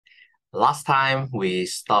Last time we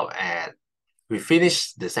finished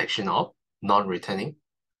the section of non-returning.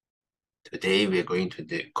 Today we're going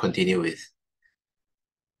to continue with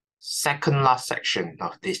second last section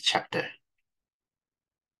of this chapter,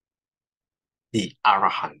 the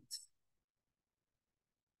Arahant.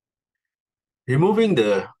 Removing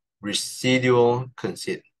the residual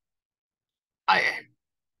conceit, I am.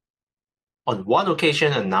 On one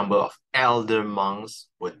occasion, a number of elder monks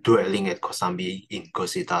were dwelling at Kosambi in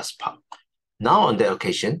Gosita's park. Now on that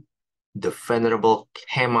occasion, the venerable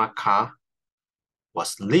Khemaka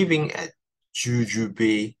was living at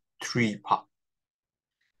Jujube Tree Park,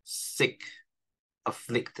 sick,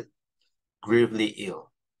 afflicted, gravely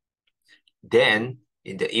ill. Then,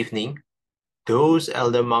 in the evening, those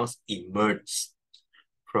elder monks emerged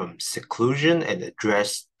from seclusion and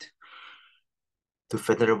addressed the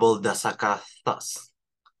venerable Dasaka thus: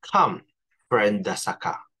 "Come, friend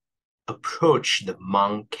Dasaka, approach the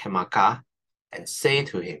monk Khemaka and say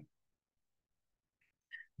to him,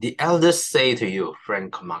 'The elders say to you, friend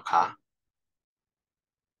Khemaka,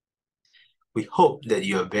 we hope that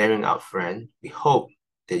you are bearing up, friend. We hope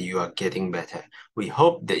that you are getting better. We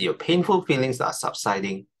hope that your painful feelings are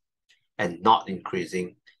subsiding and not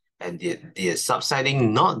increasing, and the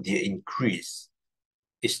subsiding, not the increase,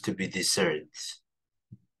 is to be discerned.'"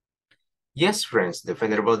 "Yes, friends," the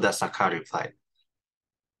venerable Dasaka replied,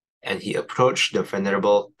 and he approached the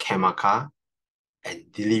venerable Khemaka and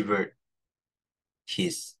delivered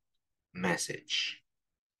his message.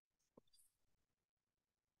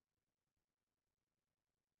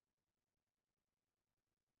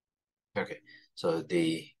 Okay, so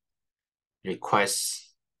they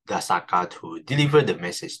request Dasaka to deliver the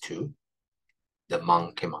message to the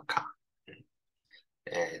monk Khemaka.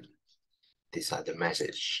 And these are the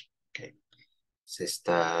message. Okay.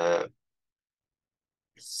 Sister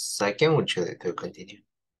Second, would you like to continue?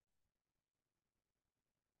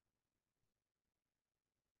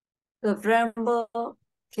 The venerable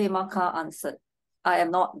Khemaka answered, "I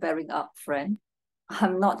am not bearing up, friend.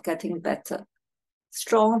 I'm not getting better.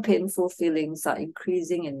 Strong, painful feelings are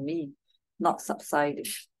increasing in me, not subsiding.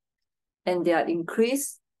 And their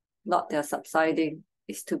increase, not their subsiding,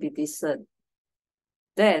 is to be discerned."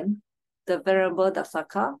 Then the venerable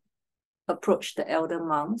Dasaka approached the elder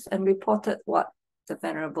monks and reported what the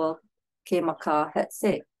venerable Khemaka had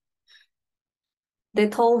said. They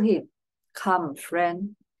told him, "Come,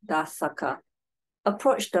 friend Dasaka,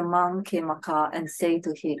 approach the monk Khemaka and say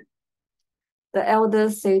to him, 'The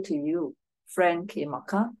elders say to you, friend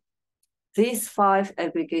Khemaka, these 5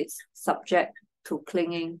 aggregates subject to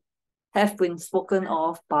clinging have been spoken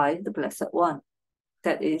of by the Blessed One,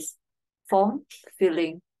 that is, form,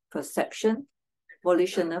 feeling, perception,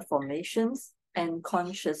 volitional formations, and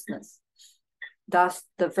consciousness. Does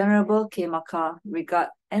the Venerable Khemaka regard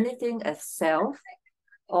anything as self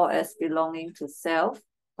or as belonging to self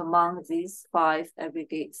among these 5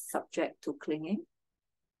 aggregates subject to clinging?"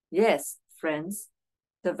 "Yes, friends,"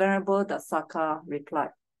 the Venerable Dasaka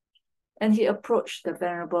replied, and he approached the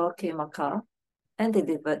Venerable Khemaka and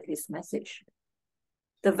delivered his message.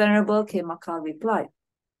 The Venerable Khemaka replied,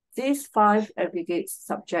 "These 5 aggregates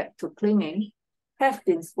subject to clinging have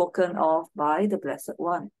been spoken of by the Blessed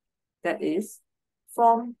One, that is,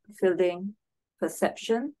 form, feeling,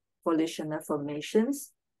 perception, volitional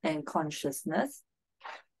formations, and consciousness.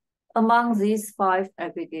 Among these 5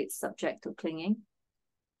 aggregates subject to clinging,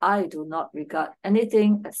 I do not regard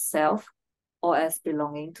anything as self or as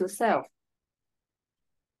belonging to self."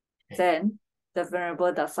 Then the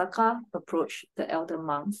Venerable Dasaka approached the elder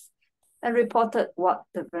monks and reported what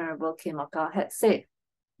the Venerable Khemaka had said.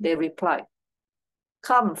 They replied,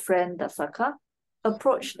 "Come, friend Dasaka,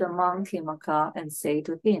 approach the monk Khemaka and say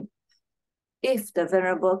to him, 'If the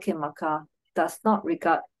Venerable Khemaka does not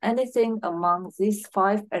regard anything among these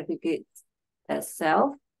 5 aggregates as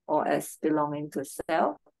self or as belonging to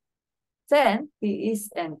self, then he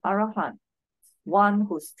is an Arahant, one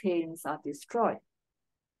whose stains are destroyed.'"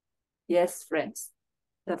 "Yes, friends,"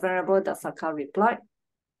 the Venerable Dasaka replied,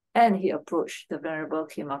 and he approached the Venerable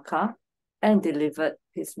Khemaka and delivered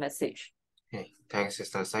his message. Okay, thanks,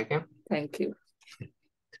 Sister Second. Thank you.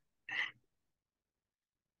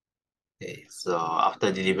 Okay, so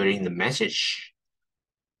after delivering the message,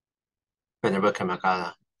 Venerable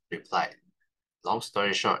Khemaka replied. Long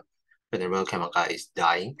story short, Venerable Khemaka is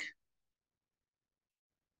dying.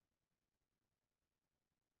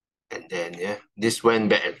 And then, yeah, this went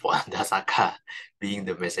back and forth. Dasaka, being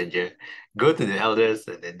the messenger, go to the elders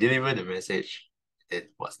and then deliver the message.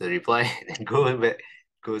 Then what's the reply? And then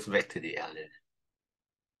goes back to the elder.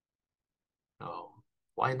 Oh,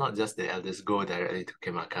 why not just the elders go directly to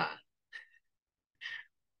Khemaka?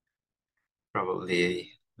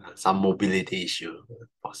 Probably some mobility issue,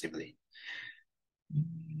 possibly.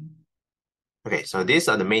 Okay, so these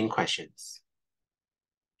are the main questions.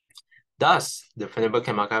 Does the Venerable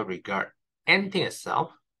Kemaka regard anything as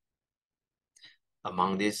self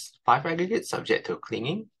among these 5 aggregates subject to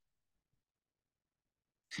clinging?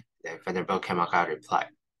 Then Venerable Kemaka replied,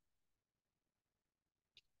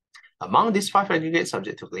 among these 5 aggregates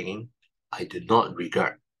subject to clinging, I do not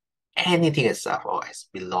regard anything as self or as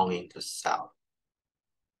belonging to self.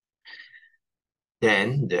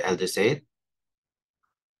 Then the elder said,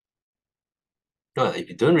 well, if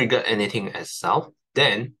you don't regard anything as self,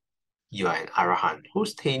 then you are an Arahant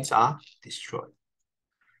whose taints are destroyed.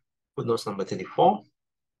 Footnote number 34.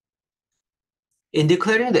 In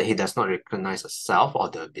declaring that he does not recognize a self or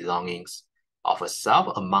the belongings of a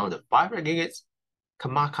self among the 5 aggregates,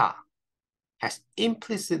 Kemaka has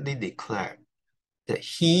implicitly declared that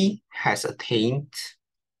he has attained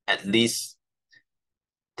at least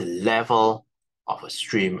the level of a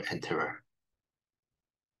stream enterer.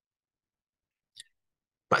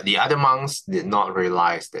 But the other monks did not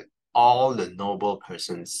realize that all the noble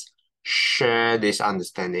persons share this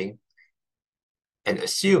understanding and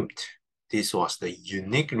assumed this was the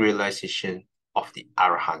unique realization of the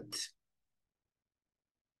Arahant.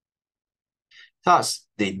 Thus,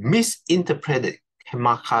 they misinterpreted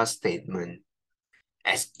Kemaka's statement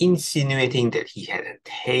as insinuating that he had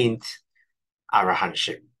attained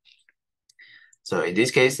Arahantship. So in this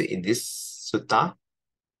case, in this sutta,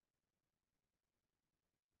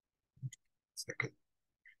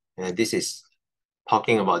 this is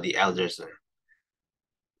talking about the elders.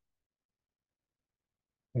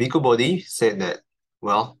 Bhikkhu Bodhi said that,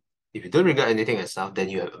 well, if you don't regard anything as self, then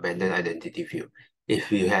you have abandoned identity view.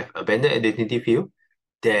 If you have abandoned identity view,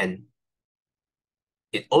 then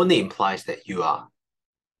it only implies that you are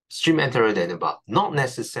stream enterer then above, not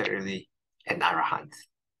necessarily an Arahant.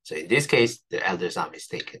 So in this case, the elders are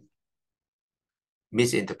mistaken,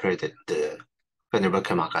 misinterpreted the Venerable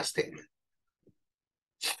Kemaka statement.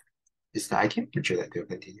 Is that again? Would you like to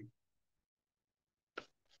continue?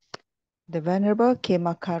 The Venerable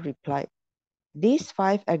Kemaka replied, these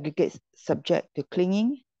 5 aggregates subject to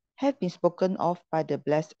clinging have been spoken of by the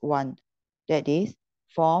Blessed One, that is,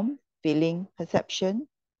 form, feeling, perception,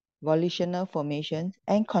 volitional formations,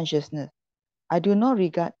 and consciousness. I do not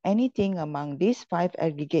regard anything among these 5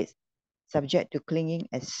 aggregates subject to clinging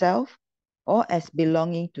as self or as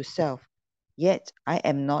belonging to self, yet I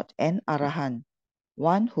am not an Arahant,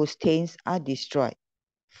 one whose taints are destroyed.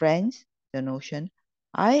 Friends, the notion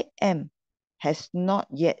I am has not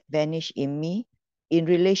yet vanished in me in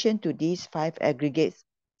relation to these 5 aggregates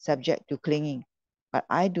subject to clinging, but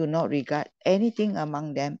I do not regard anything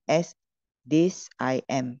among them as this I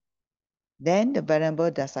am. Then the Venerable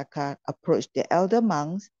Dasaka approached the elder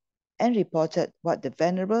monks and reported what the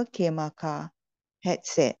Venerable Kemaka had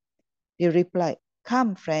said. They replied,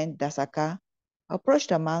 come, friend Dasaka, approach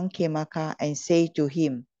the monk Kemaka and say to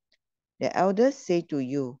him, the elders say to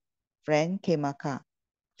you, friend Kemaka,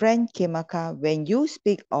 when you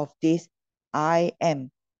speak of this I am,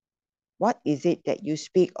 what is it that you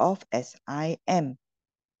speak of as I am?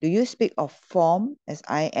 Do you speak of form as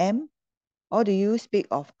I am? Or do you speak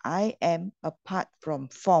of I am apart from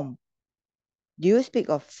form? Do you speak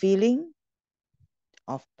of feeling,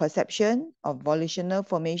 of perception, of volitional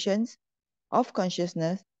formations, of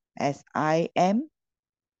consciousness as I am?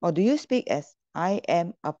 Or do you speak as I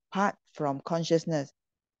am apart from consciousness?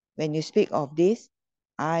 When you speak of this,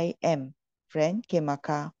 I am, friend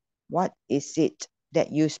Kemaka, what is it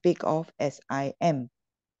that you speak of as I am?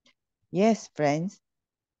 Yes, friends,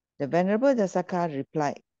 the Venerable Dasaka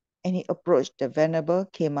replied, and he approached the Venerable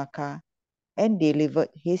Kemaka and delivered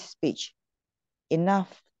his speech.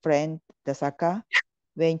 Enough, friend Dasaka,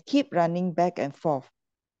 when keep running back and forth.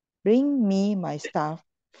 Bring me my staff,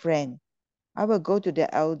 friend. I will go to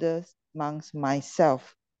the elders monks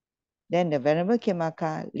myself. Then the Venerable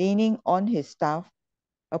Kemaka, leaning on his staff,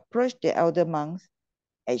 approached the elder monks,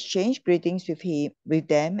 exchanged greetings with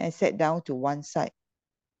them, and sat down to one side.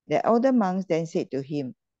 The elder monks then said to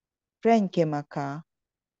him, friend Kemaka,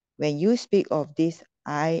 when you speak of this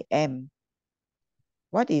I am,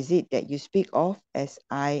 what is it that you speak of as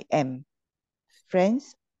I am?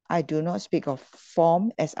 Friends, I do not speak of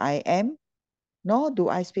form as I am, nor do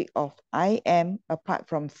I speak of I am apart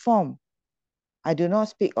from form. I do not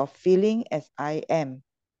speak of feeling as I am,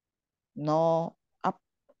 nor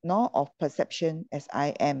of perception as I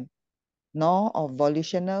am, nor of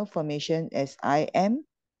volitional formation as I am,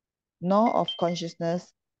 nor of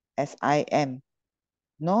consciousness as I am,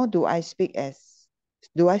 nor do I speak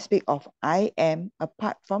of I am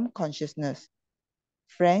apart from consciousness.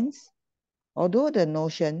 Friends, Although the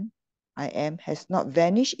notion I am has not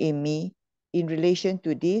vanished in me in relation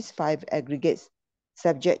to these 5 aggregates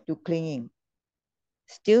subject to clinging,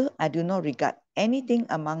 still I do not regard anything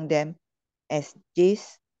among them as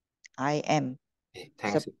this I am. Okay,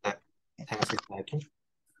 thanks. Thanks, Jackie.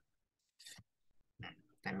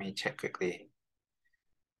 Let me check quickly.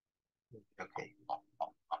 Okay,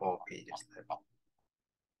 4 pages left.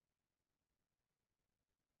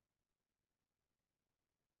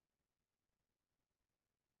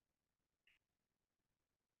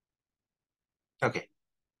 Okay,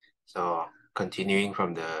 so continuing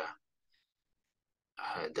from the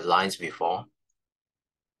lines before,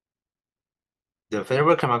 the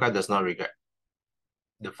Venerable Kemaka does not regret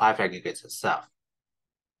the 5 aggregates itself.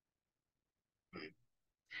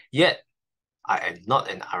 Yet, I am not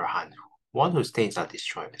an Arahant, one whose stains are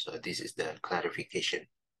destroyed. So this is the clarification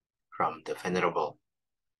from the Venerable.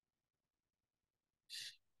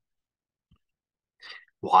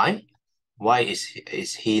 Why? Why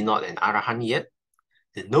is he not an Arahant yet?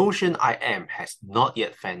 The notion I am has not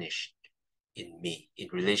yet vanished in me in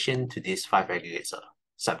relation to these 5 aggregates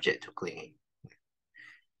subject to clinging.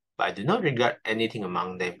 But I do not regard anything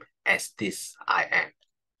among them as this I am.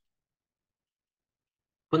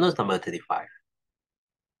 Footnote number 35.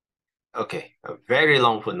 Okay, a very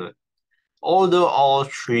long footnote. Although all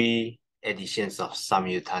 3 editions of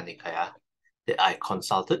Samyutta Nikaya that I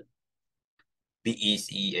consulted,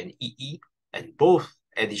 BEC and EE, and both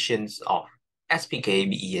editions of SPK,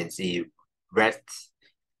 BE, and C read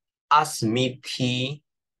Asmiti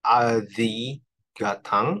Adi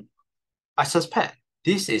Gatang, I suspect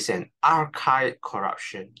this is an archaic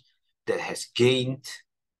corruption that has gained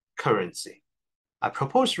currency. I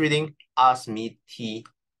propose reading Asmiti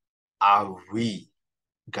Awi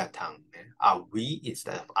Gatang, Awi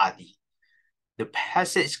instead of Adi. The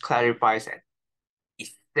passage clarifies an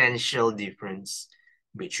essential difference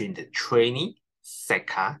between the trainee,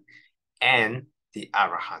 Sekha, and the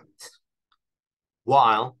Arahant.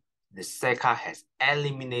 While the Sekha has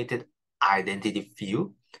eliminated identity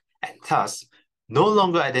field and thus no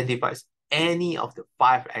longer identifies any of the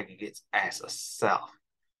 5 aggregates as a self,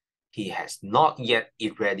 he has not yet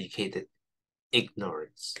eradicated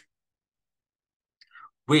ignorance,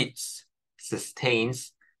 which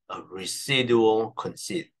sustains a residual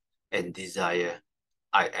conceit and desire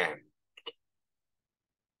I am.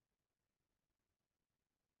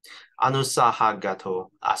 Anusahagato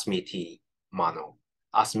asmiti mano,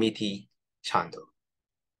 asmiti chando.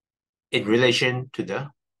 In relation to the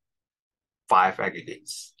 5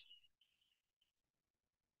 aggregates.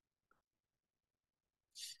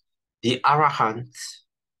 The Arahant,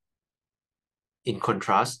 in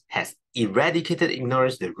contrast, has eradicated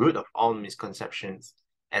ignorance, the root of all misconceptions,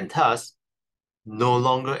 and thus no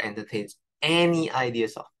longer entertains any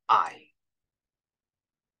ideas of I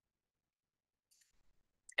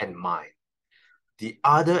and mine. The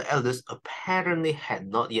other elders apparently had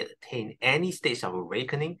not yet attained any stage of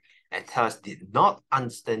awakening and thus did not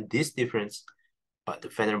understand this difference, but the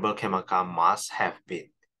Venerable Kemaka must have been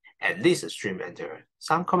at least a stream enterer.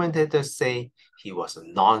 Some commentators say he was a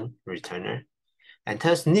non-returner and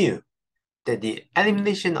thus knew that the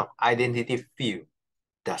elimination of identity field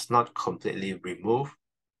does not completely remove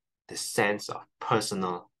the sense of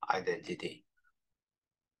personal identity.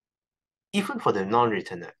 Even for the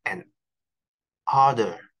non-returner, an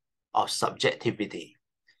order of subjectivity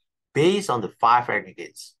based on the 5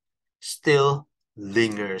 aggregates still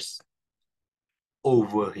lingers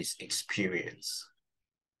over his experience.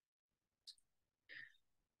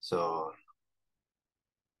 So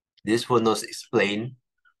this footnotes explain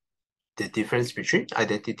the difference between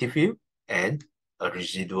identity field and a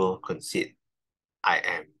residual conceit, I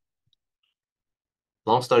am.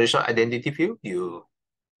 Long story short, identity field, you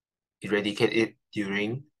eradicate it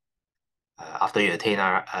during, after you attain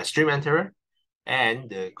a stream enterer, and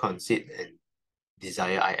the conceit and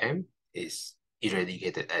desire I am is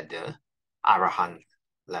eradicated at the Arahant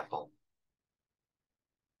level.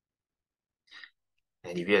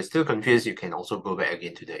 And if you're still confused, you can also go back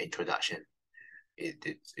again to the introduction.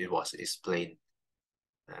 It was explained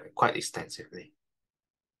quite extensively.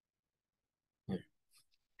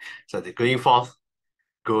 So the going forth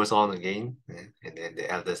goes on again, and then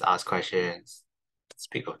the elders ask questions.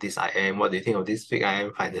 Speak of this I am. What do you think of this speak I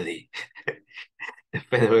am? Finally, the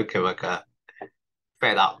Venerable Kemaka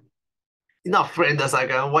fed up. Enough, friend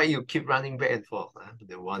Dasaga. Why you keep running back and forth?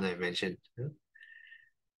 The one I mentioned.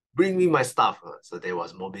 Bring me my stuff. So there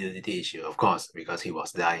was mobility issue, of course, because he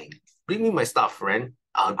was dying. Bring me my stuff, friend.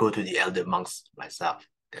 I'll go to the elder monks myself.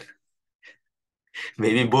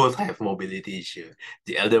 Maybe both have mobility issue.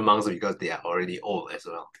 The elder monks because they are already old as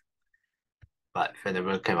well. But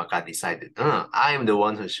Venerable Kemaka decided, I am the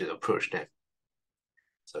one who should approach them.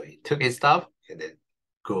 So he took his stuff and then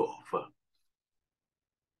go over.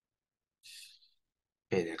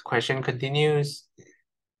 Okay, the question continues.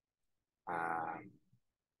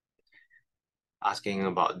 Asking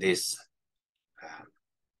about this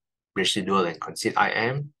residual and conceit I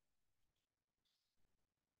am.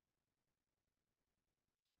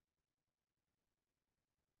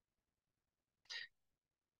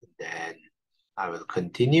 Then I will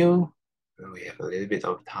continue. We have a little bit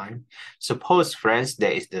of time. Suppose, friends,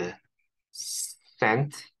 there is the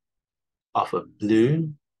scent of a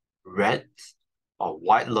blue, red, or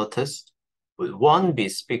white lotus. Would one be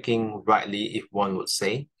speaking rightly if one would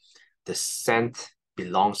say the scent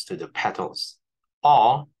belongs to the petals,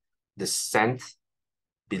 or the scent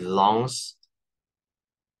belongs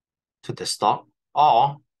to the stalk,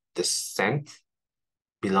 or the scent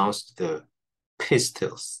belongs to the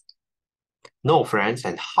pistils? No, friends,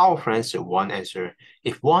 and how, friends, should one answer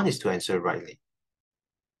if one is to answer rightly?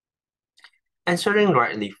 Answering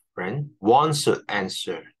rightly, friend, one should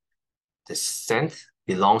answer the scent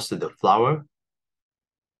belongs to the flower.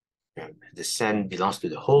 The scent belongs to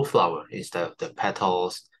the whole flower instead of the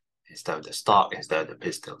petals, instead of the stalk, instead of the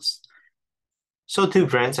pistils. So too,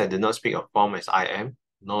 friends, I do not speak of form as I am,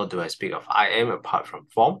 nor do I speak of I am apart from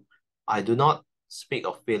form. I do not speak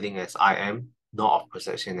of feeling as I am, nor of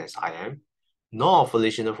perception as I am, nor of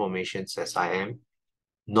volitional formations as I am,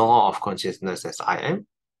 nor of consciousness as I am,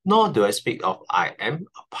 nor do I speak of I am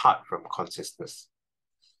apart from consciousness.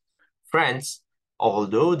 Friends,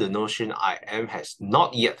 although the notion I am has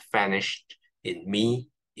not yet vanished in me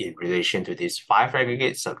in relation to these five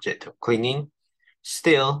aggregates subject to clinging,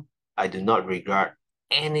 still, I do not regard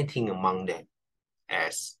anything among them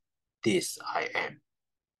as this I am.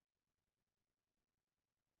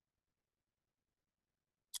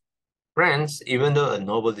 Friends, even though a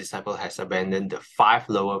noble disciple has abandoned the five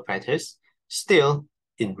lower fetters, still,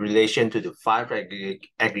 in relation to the five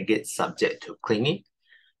aggregates subject to clinging,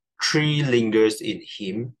 three lingers in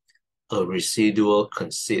him, a residual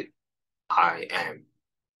conceit, I am,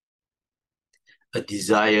 a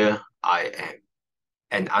desire, I am,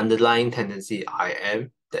 an underlying tendency, I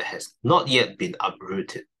am, that has not yet been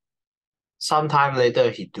uprooted. Sometime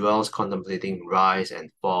later, he dwells contemplating rise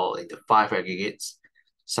and fall in the five aggregates,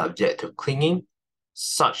 subject to clinging.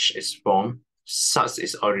 Such is form, such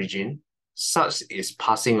is origin, such is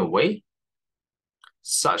passing away,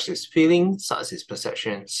 such is feeling, such is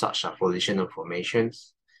perception, such are volitional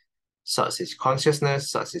formations, such is consciousness,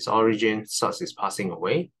 such is origin, such is passing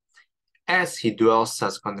away. As he dwells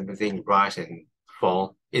such contemplating rise and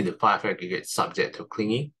fall in the five aggregates subject to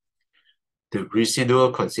clinging, the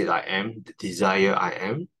residual conceit I am, the desire I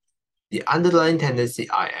am, the underlying tendency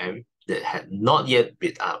I am that had not yet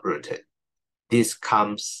been uprooted, this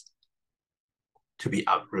comes to be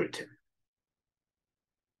uprooted.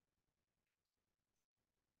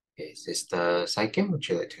 Okay, Sister Saikem, would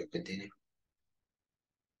you like to continue?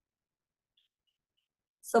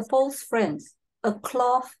 Suppose, friends, a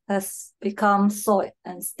cloth has become soiled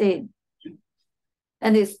and stained,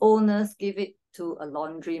 and its owners give it to a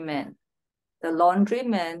laundryman. The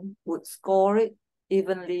laundryman would score it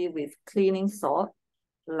evenly with cleaning salt,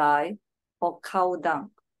 lye, or cow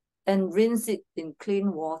dung, and rinse it in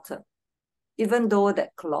clean water. Even though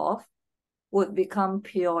that cloth would become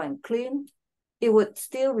pure and clean, it would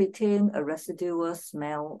still retain a residual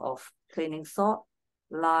smell of cleaning salt,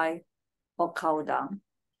 lye, or cow dung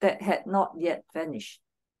that had not yet vanished.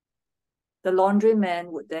 The laundryman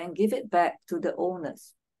would then give it back to the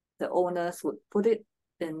owners. The owners would put it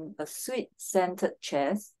in a sweet-scented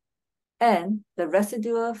chest, and the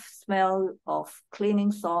residual smell of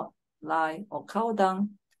cleaning salt, lye, or cow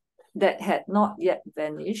dung that had not yet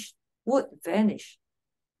vanished would vanish.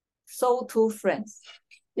 So too, friends,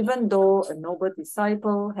 even though a noble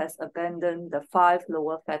disciple has abandoned the five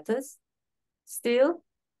lower fetters, still,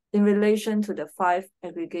 in relation to the five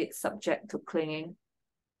aggregates subject to clinging,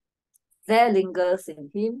 there lingers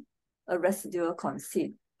in him a residual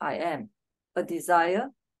conceit, I am, a desire,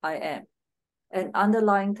 I am, an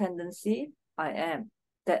underlying tendency, I am,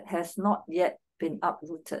 that has not yet been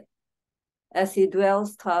uprooted. As he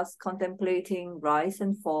dwells thus contemplating rise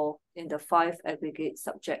and fall in the five aggregates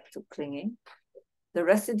subject to clinging, the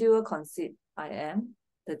residual conceit, I am,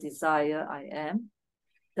 the desire, I am,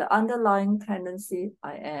 the underlying tendency,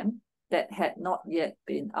 I am, that had not yet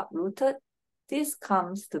been uprooted, this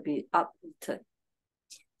comes to be uprooted.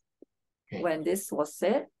 Okay. When this was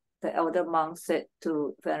said, the elder monk said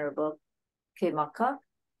to Venerable Kemaka,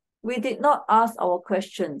 "We did not ask our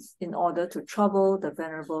questions in order to trouble the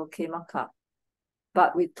Venerable Kemaka,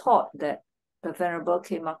 but we thought that the Venerable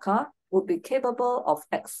Khemaka would be capable of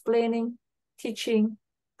explaining, teaching,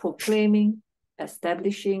 proclaiming,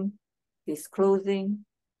 establishing, disclosing,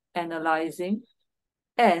 analyzing,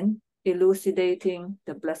 and elucidating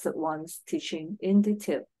the Blessed One's teaching in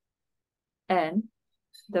detail. And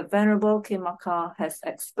the Venerable Khemaka has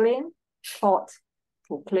explained, taught,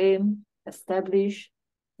 proclaimed, established,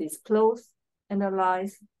 disclosed,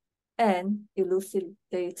 analyzed, and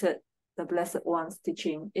elucidated the Blessed One's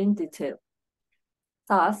teaching in detail.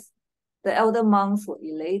 Thus, the elder monks were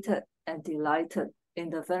elated and delighted in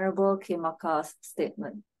the Venerable Khemaka's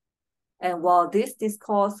statement. And while this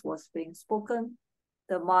discourse was being spoken,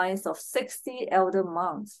 the minds of 60 elder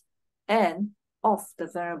monks and of the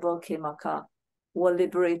Venerable Khemaka were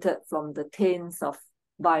liberated from the taints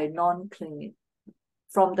by non-clinging.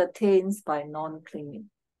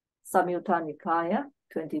 Samyutta Nikaya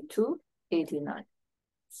 2289.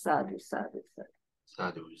 Sadhu, sadhu, sadhu.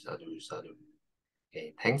 Sadhu, sadhu, sadhu.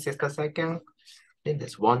 Okay, thanks, Sister Second. And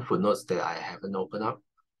there's one footnote that I haven't opened up.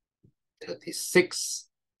 36.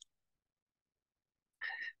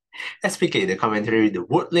 SPK, the commentary, the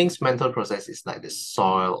woodling's mental process is like the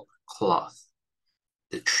soil cloth.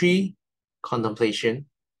 The tree, contemplation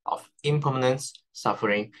of impermanence,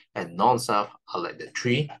 suffering, and non-self are like the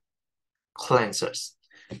tree cleansers.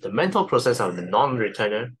 The mental process of the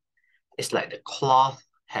non-returner is like the cloth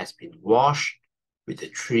has been washed with the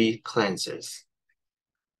tree cleansers.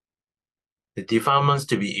 The defilements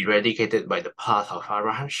to be eradicated by the path of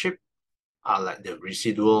arahantship are like the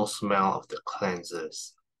residual smell of the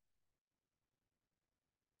cleansers.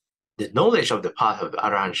 The knowledge of the path of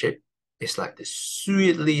arahantship is like the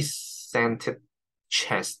sweetly scented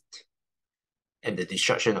chest, and the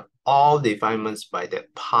destruction of all defilements by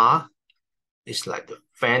that path is like the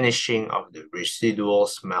vanishing of the residual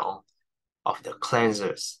smell of the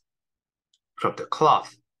cleansers from the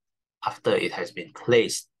cloth after it has been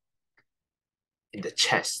placed in the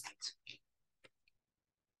chest.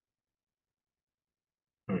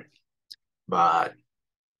 But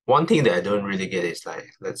one thing that I don't really get is like,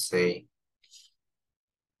 let's say,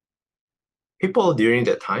 people during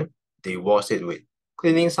that time, they wash it with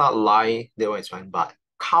cleaning salt, lye, that one is fine, but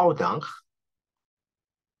cow dung,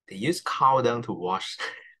 they use cow dung to wash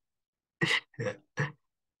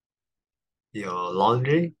your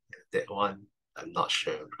laundry. That one, I'm not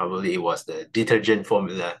sure. Probably it was the detergent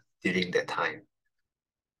formula during that time.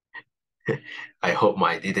 I hope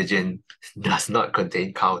my detergent does not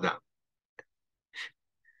contain cow dung.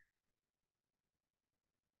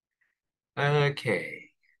 Okay.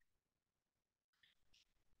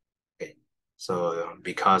 So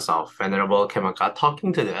because of Venerable Khemaka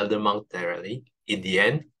talking to the elder monk directly, in the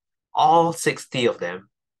end, all 60 of them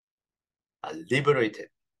are liberated.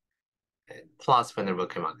 And plus Venerable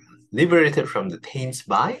Khemaka, liberated from the taints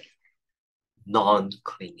by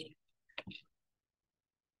non-clinging.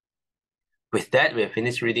 With that, we have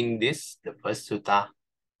finished reading this, the first sutta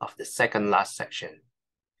of the second last section.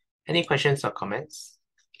 Any questions or comments?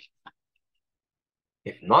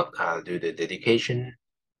 If not, I'll do the dedication.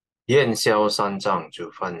 愿消三障诸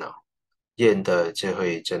烦恼，愿得智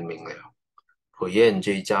慧真明了。普愿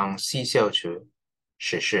罪障悉消除，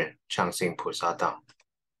实是常行菩萨道。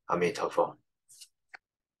阿弥陀佛。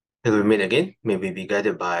Till we meet again, may we be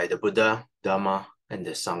guided by the Buddha, Dharma, and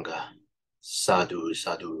the Sangha. Sadhu,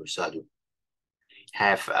 sadhu, sadhu.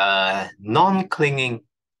 Have a non-clinging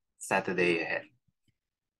Saturday ahead.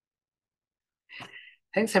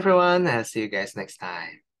 Thanks everyone. I'll see you guys next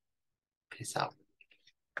time. Peace out.